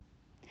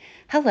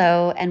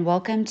Hello, and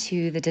welcome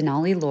to the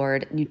Denali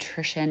Lord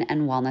Nutrition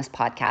and Wellness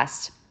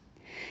Podcast.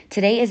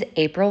 Today is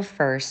April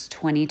 1st,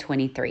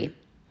 2023,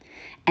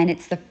 and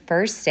it's the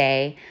first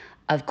day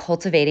of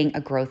Cultivating a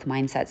Growth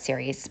Mindset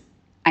series.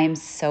 I am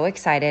so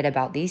excited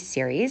about these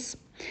series.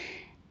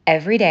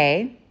 Every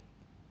day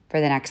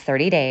for the next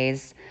 30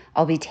 days,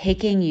 I'll be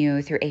taking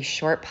you through a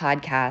short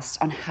podcast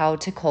on how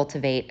to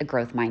cultivate a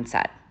growth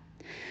mindset.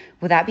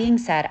 With that being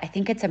said, I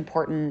think it's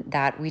important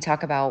that we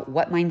talk about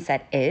what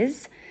mindset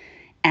is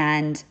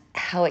and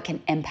how it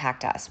can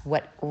impact us,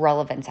 what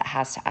relevance it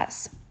has to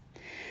us.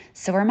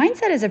 So our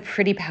mindset is a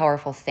pretty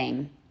powerful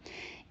thing.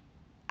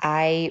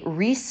 I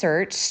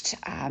researched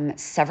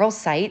several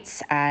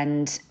sites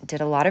and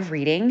did a lot of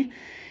reading,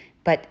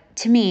 but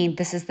to me,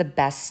 this is the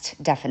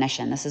best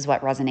definition. This is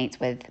what resonates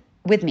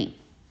with me.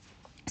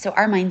 So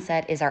our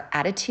mindset is our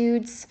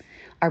attitudes,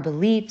 our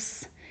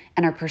beliefs,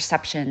 and our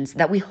perceptions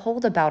that we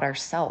hold about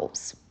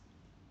ourselves.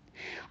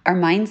 Our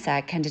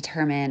mindset can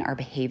determine our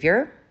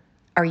behavior,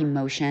 our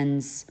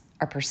emotions,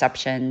 our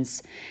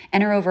perceptions,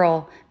 and our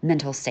overall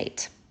mental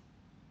state.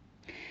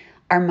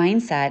 Our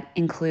mindset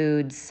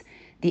includes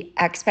the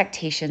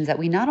expectations that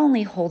we not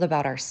only hold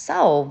about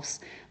ourselves,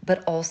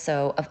 but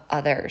also of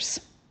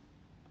others.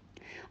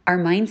 Our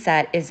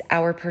mindset is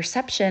our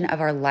perception of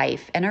our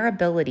life and our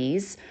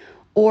abilities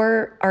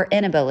or our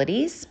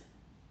inabilities.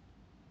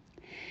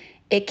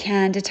 It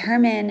can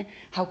determine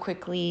how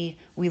quickly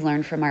we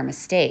learn from our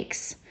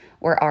mistakes,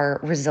 or our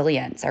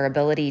resilience, our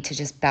ability to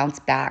just bounce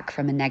back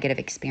from a negative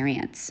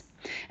experience,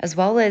 as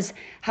well as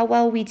how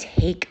well we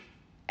take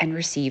and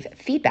receive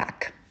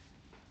feedback.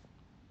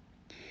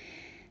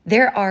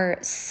 There are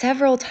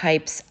several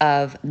types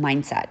of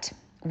mindset.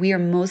 We are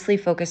mostly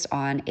focused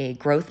on a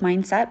growth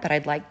mindset, but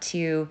I'd like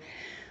to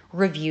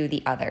review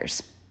the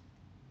others.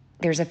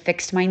 There's a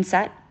fixed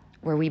mindset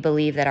where we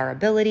believe that our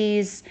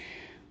abilities,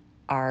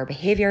 our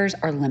behaviors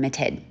are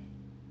limited.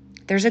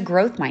 There's a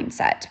growth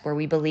mindset where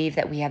we believe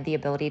that we have the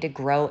ability to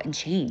grow and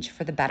change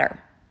for the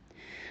better.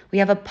 We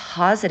have a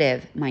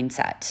positive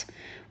mindset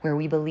where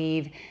we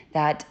believe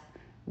that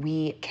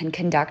we can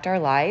conduct our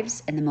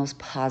lives in the most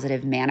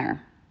positive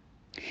manner.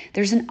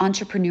 There's an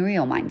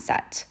entrepreneurial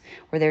mindset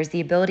where there's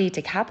the ability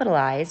to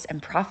capitalize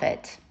and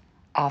profit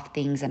off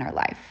things in our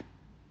life.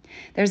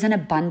 There's an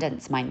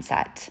abundance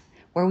mindset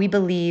where we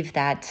believe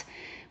that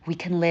we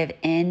can live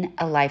in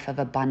a life of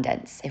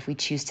abundance if we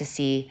choose to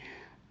see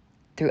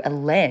through a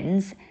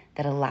lens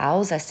that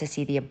allows us to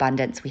see the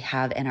abundance we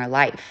have in our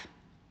life.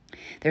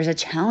 There's a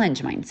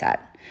challenge mindset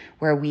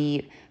where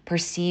we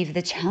perceive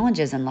the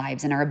challenges in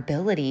lives and our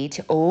ability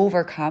to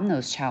overcome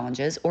those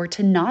challenges or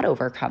to not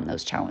overcome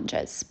those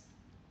challenges.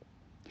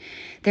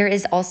 There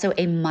is also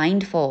a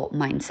mindful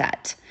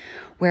mindset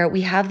where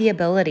we have the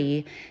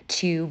ability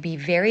to be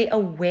very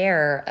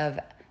aware of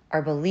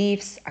our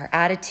beliefs, our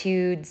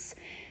attitudes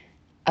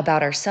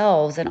about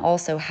ourselves, and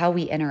also how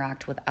we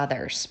interact with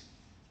others.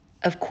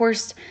 Of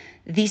course,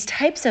 these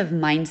types of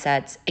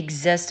mindsets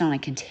exist on a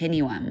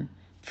continuum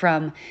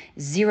from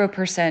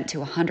 0% to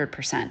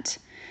 100%.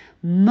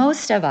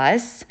 Most of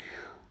us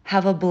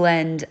have a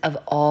blend of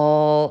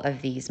all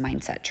of these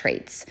mindset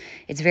traits.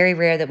 It's very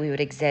rare that we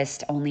would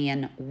exist only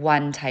in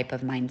one type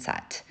of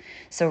mindset.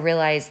 So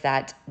realize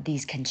that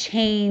these can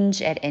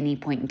change at any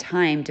point in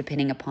time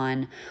depending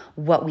upon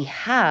what we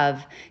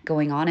have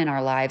going on in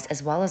our lives,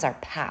 as well as our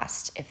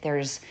past, if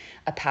there's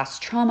a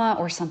past trauma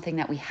or something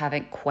that we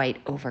haven't quite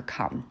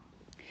overcome.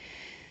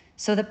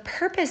 So the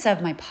purpose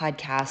of my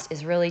podcast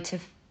is really to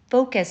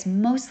focus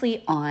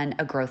mostly on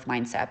a growth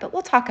mindset, but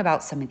we'll talk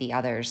about some of the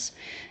others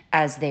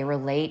as they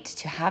relate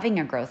to having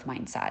a growth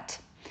mindset.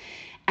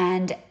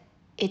 And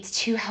it's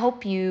to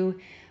help you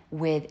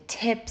with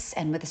tips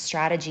and with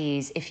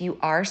strategies if you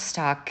are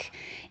stuck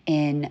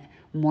in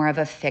more of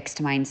a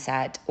fixed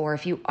mindset, or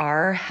if you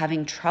are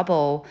having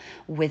trouble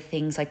with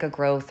things like a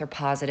growth or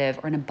positive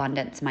or an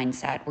abundance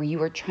mindset where you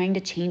are trying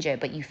to change it,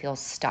 but you feel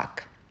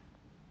stuck.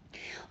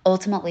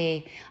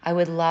 Ultimately, I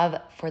would love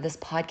for this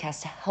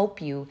podcast to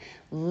help you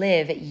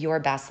live your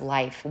best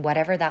life,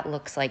 whatever that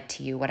looks like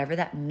to you, whatever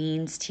that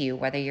means to you,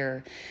 whether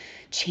you're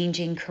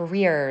changing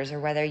careers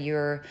or whether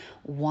you're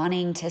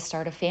wanting to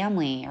start a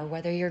family or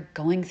whether you're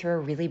going through a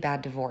really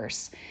bad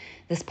divorce.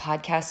 This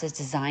podcast is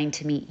designed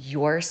to meet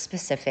your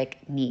specific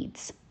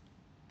needs.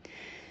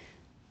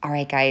 All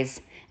right, guys,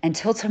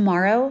 until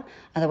tomorrow,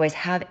 otherwise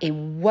have a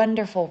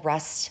wonderful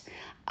rest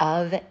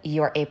of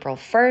your April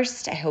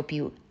 1st. I hope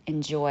you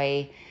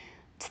enjoy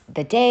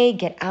the day,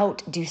 get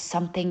out, do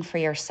something for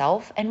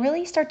yourself, and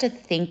really start to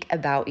think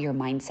about your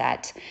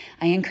mindset.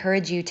 I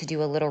encourage you to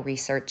do a little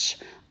research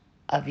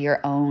of your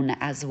own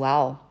as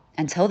well.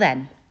 Until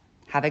then,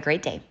 have a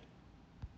great day.